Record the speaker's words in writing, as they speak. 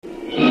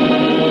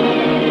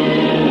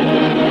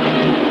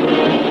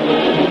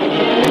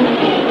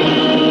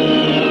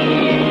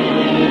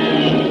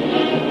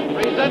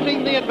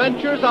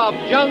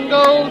Adventures of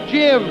Jungle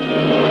Jim.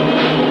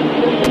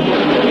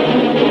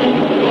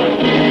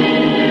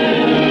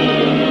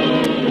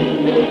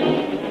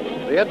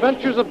 The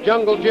Adventures of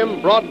Jungle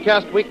Jim,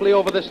 broadcast weekly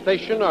over this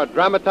station, are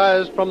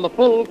dramatized from the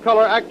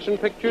full-color action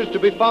pictures to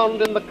be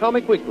found in the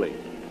Comic Weekly,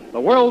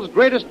 the world's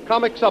greatest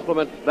comic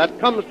supplement that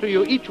comes to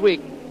you each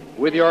week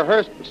with your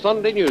Hearst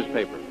Sunday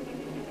newspaper.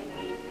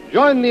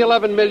 Join the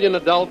 11 million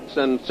adults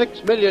and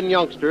 6 million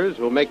youngsters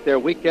who make their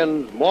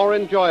weekends more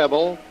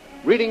enjoyable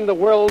reading the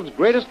world's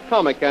greatest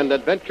comic and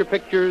adventure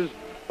pictures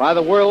by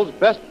the world's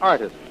best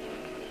artists,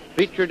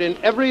 featured in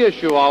every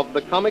issue of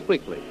the Comic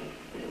Weekly.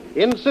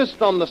 Insist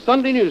on the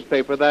Sunday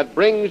newspaper that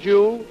brings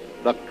you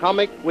the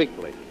Comic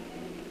Weekly.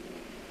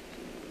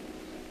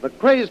 The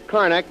crazed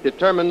Karnak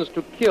determines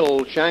to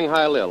kill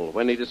Shanghai Lil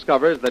when he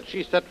discovers that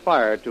she set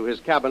fire to his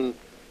cabin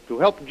to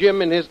help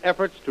Jim in his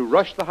efforts to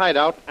rush the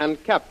hideout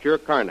and capture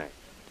Karnak.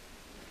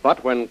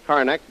 But when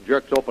Karnak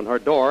jerks open her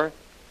door,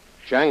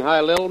 Shanghai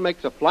Lil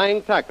makes a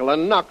flying tackle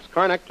and knocks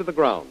Karnak to the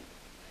ground.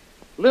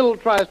 Lil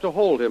tries to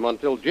hold him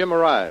until Jim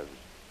arrives,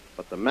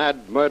 but the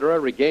mad murderer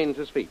regains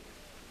his feet,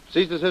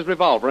 seizes his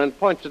revolver, and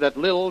points it at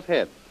Lil's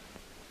head.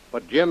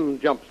 But Jim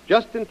jumps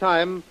just in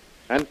time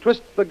and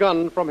twists the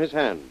gun from his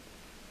hand.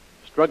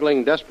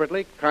 Struggling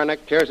desperately,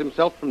 Karnak tears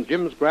himself from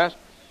Jim's grasp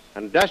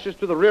and dashes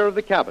to the rear of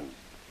the cabin.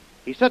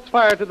 He sets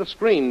fire to the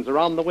screens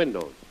around the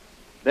windows,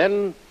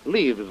 then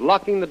leaves,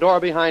 locking the door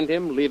behind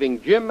him,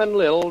 leaving Jim and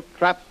Lil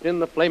trapped in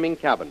the flaming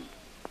cabin.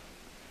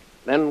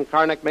 Then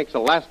Karnak makes a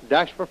last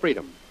dash for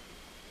freedom.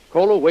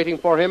 Kolu, waiting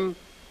for him,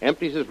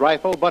 empties his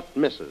rifle but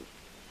misses,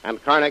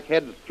 and Karnak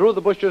heads through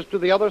the bushes to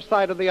the other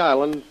side of the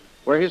island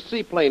where his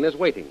seaplane is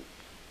waiting.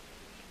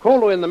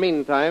 Kolu, in the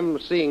meantime,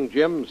 seeing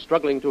Jim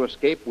struggling to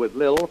escape with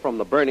Lil from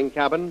the burning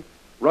cabin,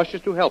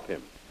 rushes to help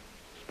him.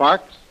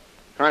 Sparks,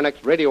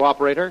 Karnak's radio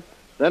operator,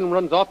 then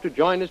runs off to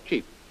join his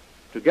chief.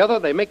 Together,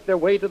 they make their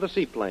way to the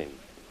seaplane.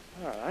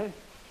 All right.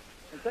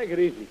 Well, take it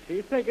easy,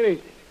 Chief. Take it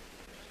easy.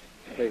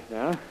 Safe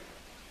now.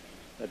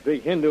 That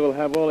big Hindu will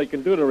have all he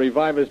can do to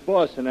revive his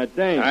boss and that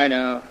dame. I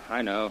know.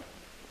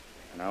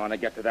 And I want to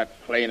get to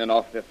that plane and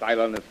off this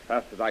island as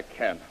fast as I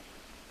can.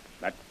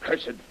 That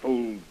cursed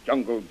fool,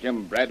 Jungle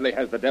Jim Bradley,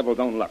 has the devil's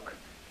own luck.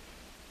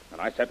 When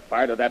I set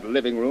fire to that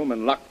living room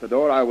and locked the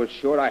door, I was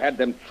sure I had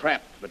them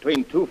trapped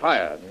between two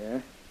fires.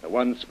 Yeah? The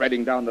one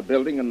spreading down the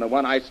building and the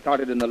one I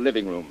started in the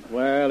living room.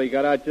 Well, he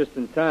got out just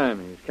in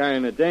time. He was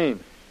carrying a dame.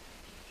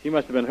 She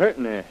must have been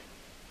hurting there.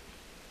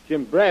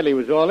 Jim Bradley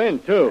was all in,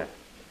 too. Yeah.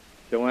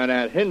 So when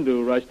that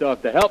Hindu rushed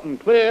off to help him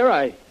clear,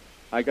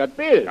 I got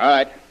beard. All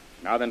right.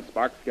 Now then,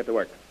 Sparks, get to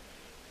work.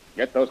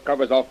 Get those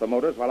covers off the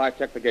motors while I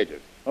check the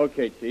gauges.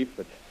 Okay, Chief,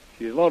 but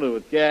she's loaded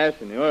with gas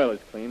and the oil is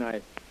clean.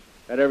 I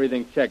had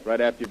everything checked right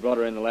after you brought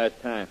her in the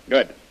last time.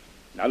 Good.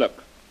 Now,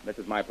 look, this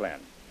is my plan.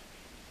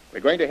 We're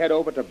going to head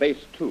over to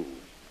Base 2.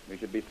 We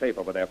should be safe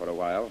over there for a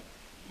while.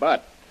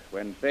 But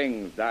when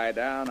things die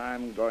down,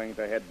 I'm going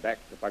to head back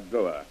to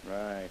Pagoa.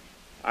 Right.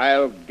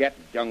 I'll get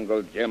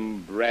Jungle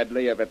Jim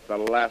Bradley if it's the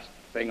last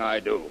thing I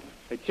do.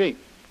 Hey, Chief,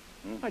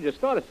 I just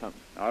thought of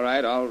something. All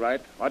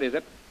right. What is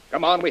it?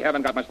 Come on, we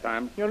haven't got much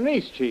time. Your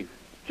niece, Chief.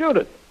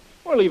 Judith.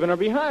 We're leaving her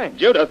behind.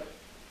 Judith?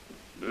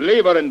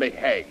 Leave her and be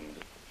hanged.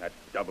 That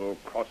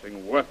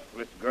double-crossing,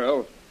 worthless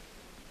girl.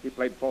 She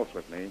played false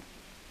with me.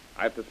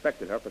 I've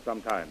suspected her for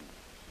some time.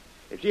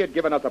 If she had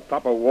given us a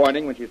proper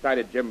warning when she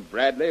sighted Jim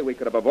Bradley, we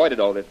could have avoided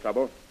all this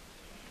trouble.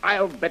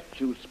 I'll bet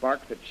you,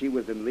 Sparks, that she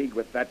was in league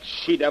with that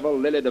she-devil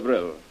Lily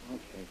DeVril.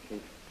 Okay,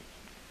 Chief.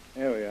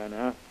 There we are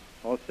now.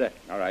 All set.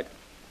 All right.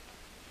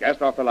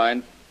 Gas off the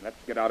lines. Let's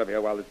get out of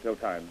here while there's still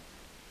time.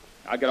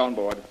 I'll get on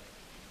board.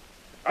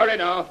 Hurry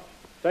now.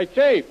 Say,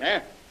 Chief. Eh?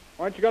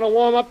 Aren't you going to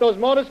warm up those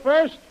motors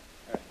first?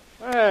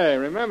 Hey,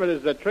 remember, this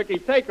is a tricky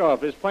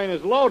takeoff. This plane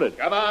is loaded.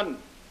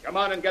 Come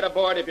on and get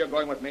aboard if you're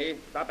going with me.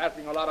 Stop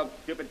asking a lot of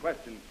stupid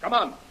questions. Come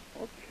on.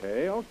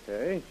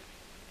 Okay.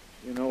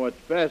 You know what's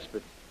best,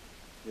 but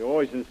you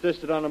always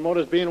insisted on the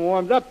motors being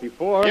warmed up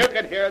before. You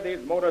can hear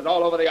these motors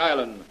all over the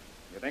island.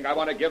 You think I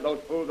want to give those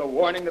fools a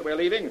warning that we're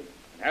leaving? And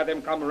have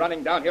them come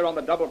running down here on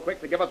the double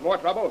quick to give us more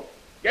trouble?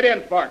 Get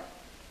in, Sparks.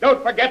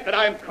 Don't forget that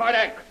I'm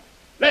Karnak.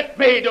 Let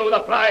me do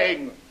the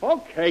flying.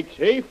 Okay,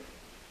 Chief.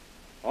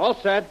 All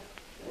set.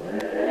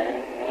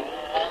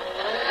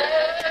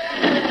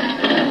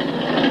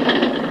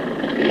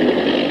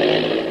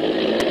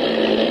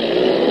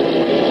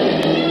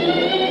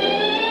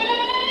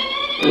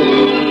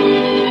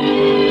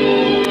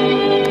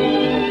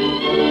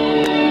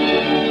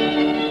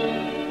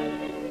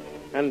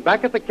 And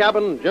back at the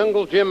cabin,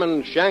 Jungle Jim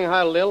and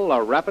Shanghai Lil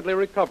are rapidly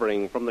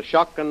recovering from the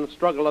shock and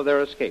struggle of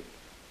their escape.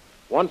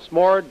 Once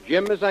more,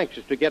 Jim is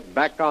anxious to get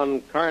back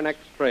on Karnak's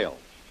trail.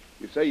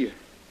 You say you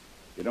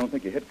don't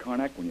think you hit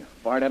Karnak when you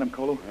fired at him,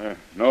 Kolu?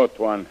 No,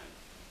 Tuan.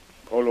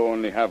 Kolu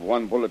only have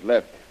one bullet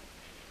left.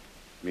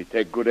 Me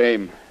take good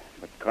aim,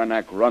 but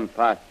Karnak run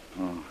fast.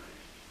 Oh.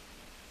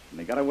 And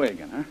he got away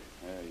again, huh?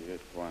 Yes,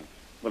 Tuan.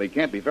 Well, he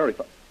can't be very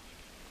far.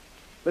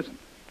 Listen,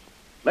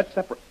 let's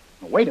separate.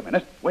 Oh, wait a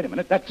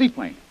minute. That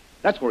seaplane.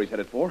 That's where he's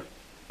headed for.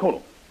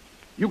 Kolu,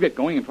 You get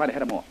going and try to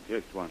head him off.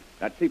 Yes, Tuan.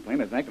 That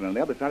seaplane is anchored on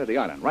the other side of the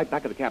island, right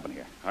back of the cabin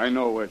here. I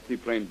know where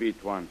seaplane be,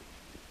 Tuan.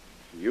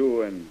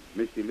 You and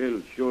Missy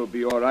Lil sure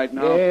be all right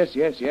now? Yes.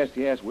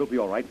 We'll be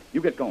all right. You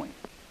get going.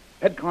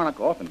 Head Karnak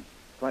off and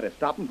try to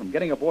stop him from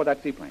getting aboard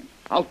that seaplane.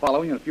 I'll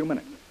follow you in a few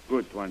minutes.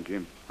 Good, Tuan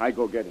Jim. I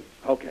go get him.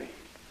 Okay.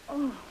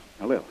 Oh.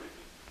 Now, Lil,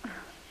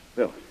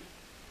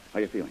 how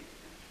you feeling?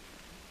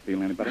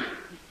 Feeling any better?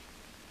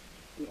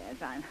 Yes,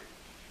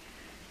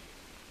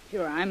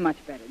 I'm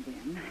much better,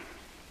 Jim.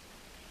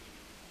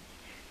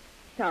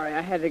 Sorry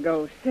I had to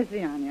go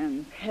sissy on you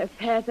and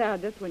pass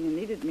out just when you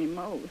needed me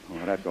most.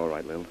 Oh, that's all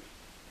right, Lil.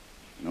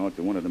 You know, it's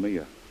a wonder to me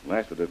you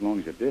lasted as long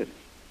as you did.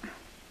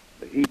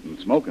 The heat and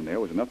smoke in there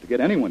was enough to get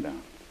anyone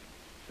down.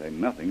 Say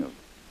nothing of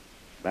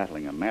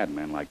battling a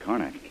madman like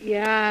Karnak.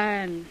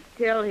 Yeah, and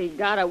still he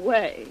got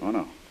away. Oh,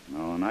 no.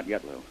 No, not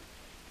yet, Lil.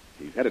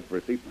 He's headed for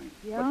a seaplane.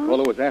 Yeah? But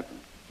Kolo was after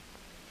him.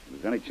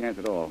 If there's any chance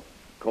at all,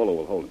 Kolo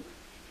will hold him.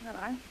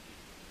 Well,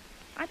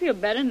 I feel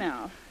better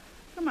now.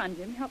 Come on,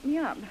 Jim, help me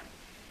up.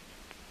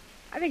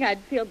 I think I'd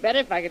feel better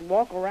if I could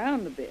walk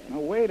around a bit. Now,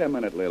 wait a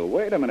minute, Lil.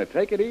 Wait a minute.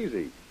 Take it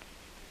easy.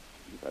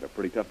 You've had a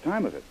pretty tough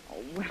time of it.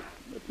 Oh, well,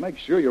 Let's make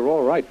sure you're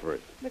all right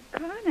first. but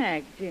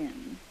Karnak,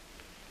 Jim,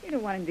 you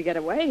don't want him to get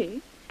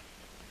away.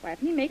 Why, if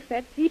he makes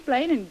that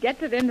seaplane and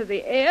gets it into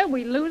the air,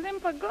 we lose him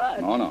for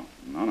good. No.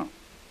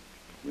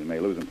 We may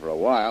lose him for a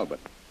while, but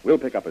we'll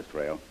pick up his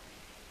trail.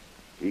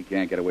 He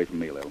can't get away from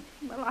me, Lil.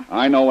 Well,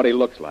 I know what he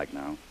looks like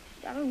now.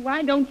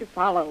 why don't you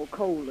follow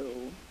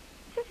Kolu?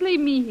 Just leave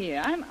me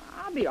here.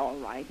 I'll be all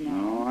right now.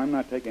 No, I'm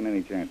not taking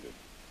any chances.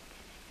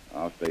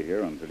 I'll stay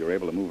here until you're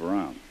able to move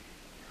around.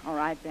 All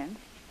right, then.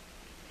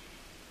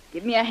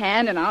 Give me a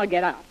hand and I'll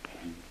get up.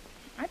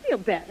 I feel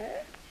better.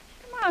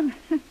 Come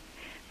on.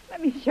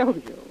 Let me show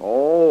you.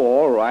 Oh,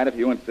 all right, if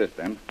you insist,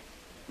 then.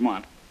 Come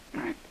on.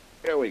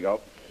 Here we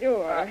go.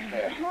 Sure.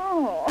 There.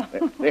 Oh.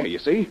 There, you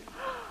see?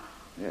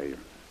 There, you're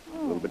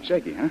a little bit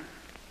shaky, huh?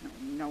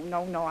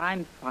 No,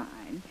 I'm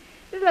fine.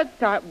 Just let's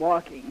start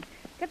walking.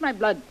 Get my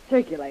blood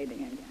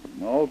circulating again.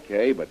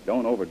 Okay, but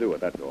don't overdo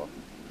it, that's all.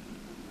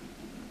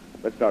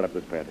 Let's start up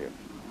this path here.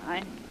 All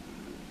right.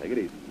 Take it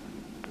easy.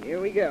 Here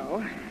we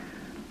go.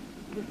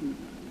 Listen,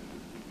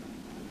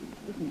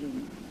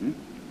 Jimmy.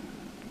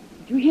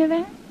 Did you hear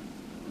that?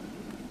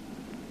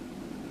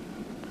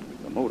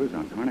 The motor's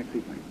on Karnak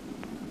seaplane.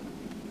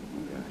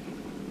 Oh, gosh.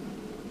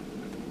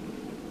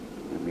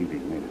 That means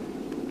he's made it.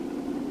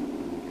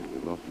 Guess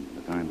we've lost him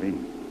for the time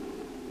being.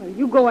 Well,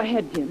 you go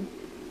ahead, Jim.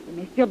 There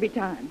may still be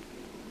time.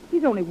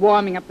 He's only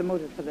warming up the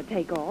motors for the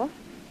takeoff.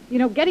 You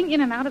know, getting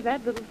in and out of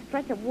that little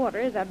stretch of water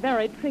is a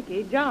very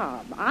tricky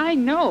job. I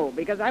know,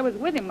 because I was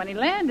with him when he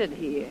landed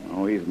here.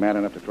 Oh, he's mad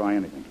enough to try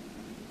anything.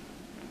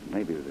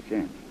 Maybe there's a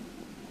chance.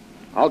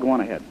 I'll go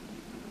on ahead.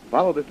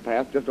 Follow this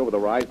path just over the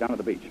rise down to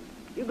the beach.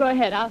 You go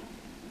ahead.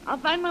 I'll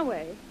find my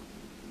way.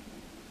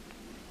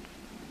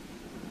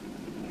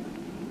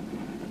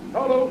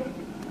 Kolo!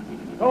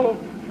 Oh,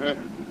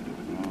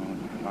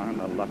 darn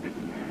the luck.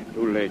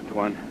 Too late,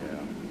 Tuan. Yeah.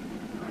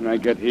 When I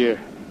get here,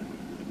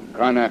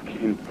 Karnak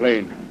in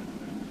plane,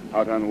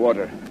 out on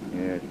water.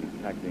 Yes,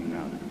 he's taxiing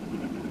out.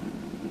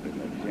 There's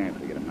no chance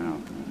to get him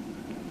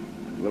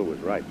now. Will was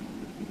right.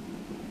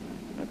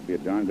 Have to be a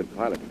darn good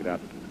pilot to get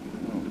out.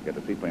 Oh, get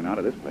the seaplane out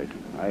of this place.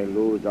 I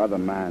lose other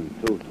man,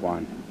 too,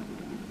 Tuan.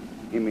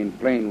 Him in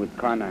plane with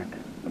Karnak.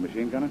 The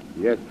machine gunner?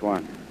 Yes,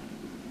 Tuan.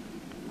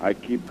 I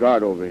keep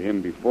guard over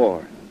him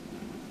before.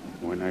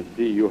 When I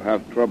see you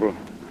have trouble,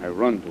 I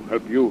run to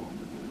help you.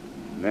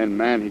 Then,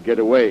 man, he get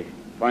away.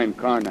 Find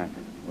Karnak.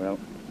 Well,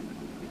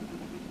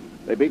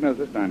 they beaten us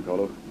this time,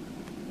 Kolo.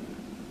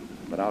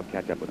 But I'll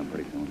catch up with them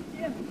pretty soon.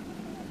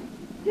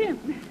 Jim.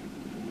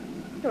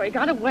 So he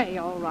got away,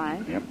 all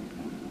right. Yep.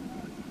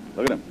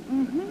 Look at him.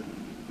 Mm-hmm.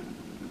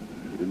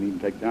 He didn't even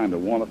take time to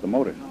warm up the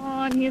motor.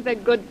 Oh, and he's a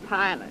good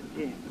pilot,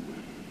 Jim.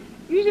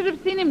 You should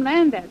have seen him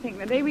land that thing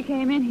the day we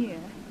came in here.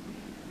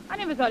 I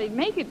never thought he'd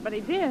make it, but he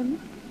did.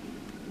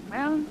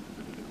 Well,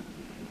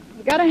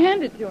 you got to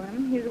hand it to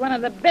him. He's one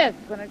of the best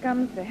when it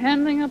comes to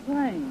handling a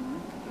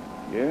plane.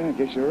 Yeah, I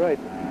guess you're right.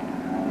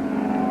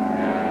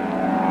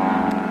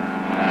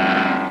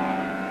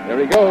 There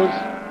he goes.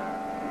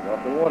 He's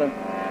off the water.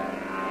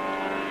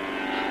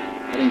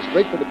 Heading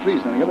straight for the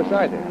trees on the other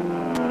side there.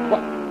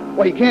 What?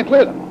 Well, he can't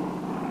clear them.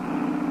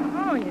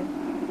 Oh, yes.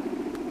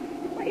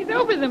 Well, he's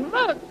over them.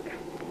 Look.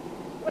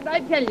 What did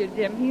I tell you,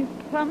 Jim? He's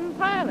some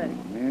pilot.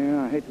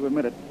 Yeah, I hate to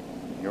admit it.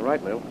 You're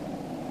right, Lil.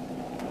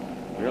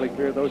 Barely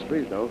cleared those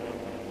trees, though.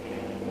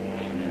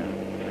 Yeah.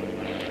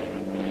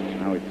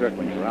 Now he's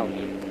circling for out.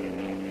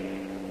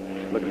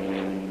 Look at him.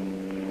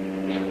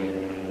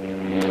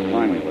 Yeah,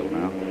 finally, Lil,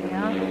 now.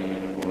 Yeah?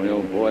 Boy,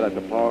 oh boy, that's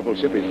a powerful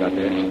ship he's got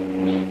there.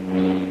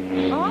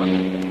 Oh?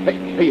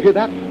 Hey, you hear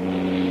that?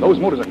 Those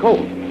motors are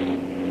cold.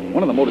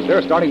 One of the motors there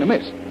is starting to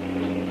miss.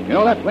 You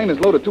know, that plane is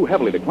loaded too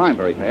heavily to climb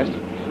very fast.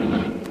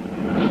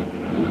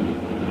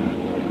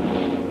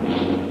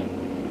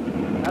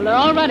 Well, they're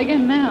all right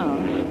again now.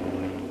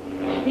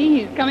 See,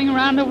 he's coming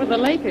around over the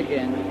lake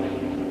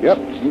again. Yep,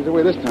 he's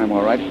away this time,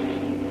 all right.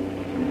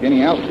 He's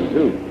gaining altitude,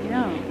 too.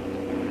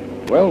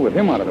 No. Well, with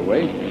him out of the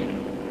way,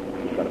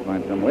 we've got to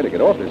find some way to get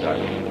off this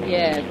island.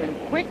 Yes, and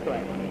quickly.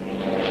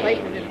 The place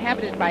is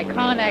inhabited by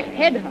Karnak's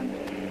headhunters.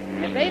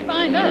 If they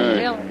find us,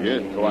 they'll...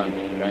 Yes, Tuan.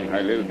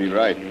 Shanghai Lil be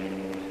right.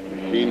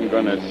 Machine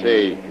gonna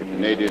say if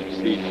natives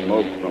see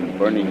smoke from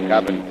burning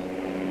cabins,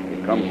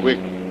 they come quick,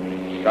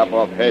 chop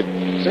off heads.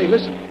 Say,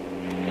 listen.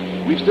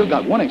 We've still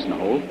got one ace in the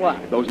hole. What?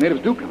 If those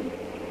natives do come,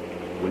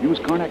 we'll use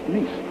Karnak's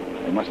niece.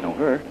 They must know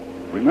her.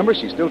 Remember,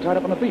 she's still tied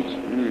up on the beach.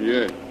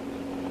 Yes.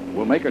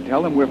 We'll make her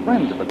tell them we're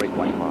friends of the Great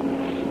White Father.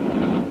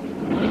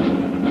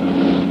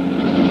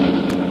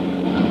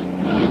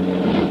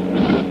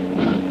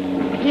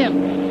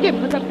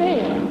 Jim, look up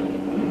there.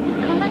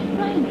 Karnak's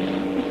plane.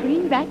 It's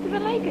swinging back to the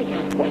lake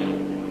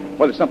again.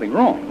 Well, there's something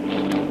wrong.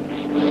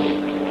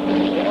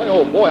 Boy,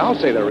 oh, boy, I'll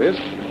say there is.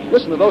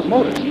 Listen to those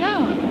motors.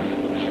 No.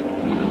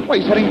 Why,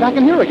 he's heading back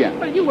in here again.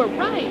 Well, you were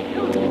right.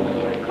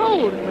 It's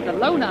cold, and with the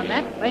load on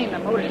that plane, the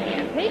motors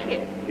can't take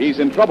it. He's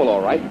in trouble,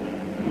 all right.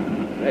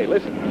 Hey,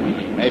 listen.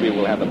 Maybe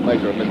we'll have the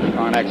pleasure of Mr.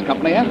 Karnak's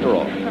company after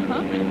all.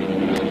 Uh-huh.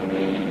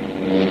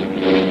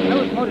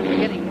 Those motors are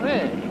getting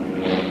worse.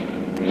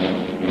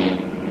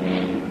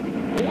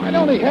 Why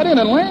don't he head in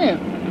and land?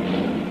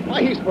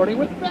 Why, he's flirting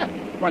with Beth.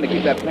 Trying to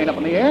keep that plane up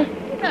in the air.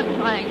 He's not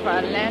trying for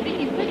a landing.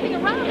 He's flipping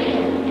around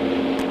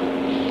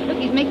again. Look,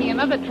 he's making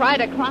another try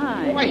to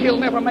climb. Why, he'll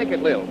never make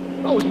it, Lil.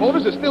 Those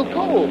motors are still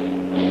cold.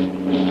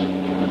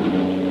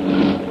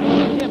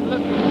 Jim,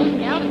 look, he's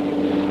losing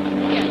altitude.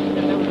 He has to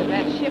deliver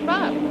that ship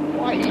up.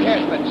 Why, he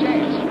hasn't a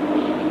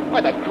chance.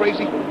 Why, that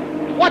crazy...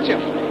 Watch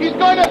him. He's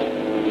going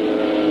to...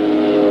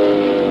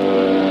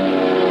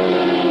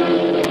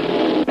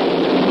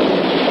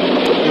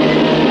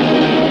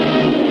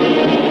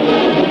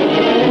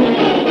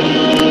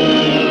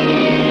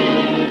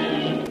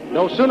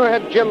 No sooner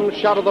had Jim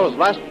shouted those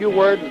last few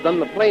words than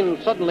the plane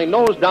suddenly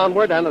nosed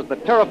downward, and as the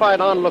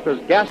terrified onlookers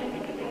gasped,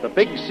 the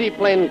big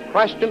seaplane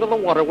crashed into the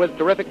water with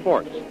terrific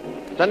force,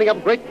 sending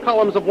up great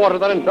columns of water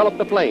that enveloped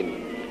the plane.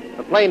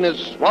 The plane is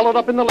swallowed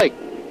up in the lake,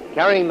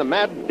 carrying the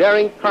mad,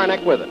 daring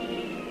Karnak with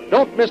it.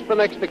 Don't miss the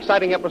next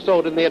exciting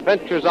episode in the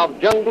adventures of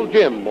Jungle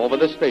Jim over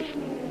this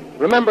station.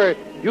 Remember,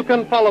 you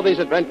can follow these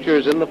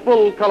adventures in the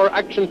full-color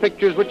action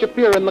pictures which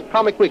appear in the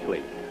Comic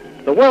Weekly,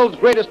 the world's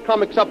greatest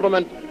comic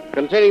supplement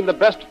containing the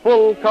best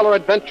full-color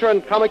adventure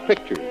and comic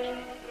pictures.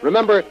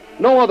 Remember,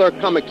 no other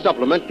comic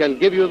supplement can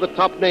give you the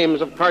top names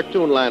of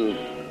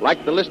Cartoonland,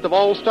 like the list of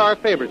all-star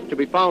favorites to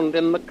be found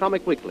in the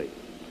Comic Weekly.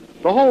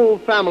 The whole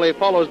family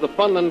follows the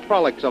fun and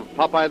frolics of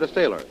Popeye the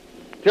Sailor,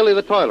 Tilly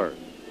the Toiler,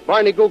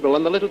 Barney Google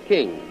and the Little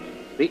King,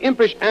 the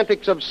impish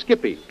antics of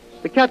Skippy,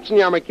 the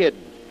Katzenjammer Kid,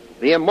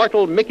 the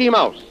immortal Mickey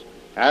Mouse,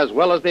 as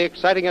well as the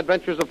exciting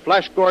adventures of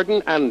Flash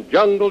Gordon and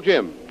Jungle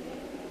Jim.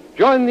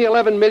 Join the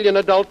 11 million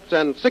adults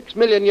and 6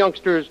 million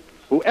youngsters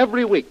who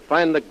every week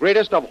find the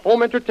greatest of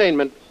home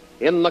entertainment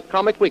in the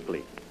Comic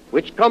Weekly,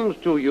 which comes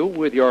to you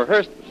with your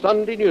Hearst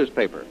Sunday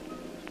newspaper.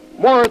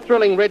 More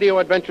thrilling radio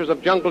adventures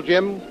of Jungle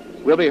Jim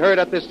will be heard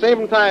at this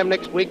same time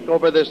next week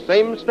over this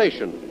same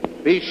station.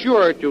 Be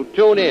sure to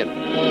tune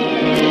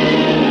in.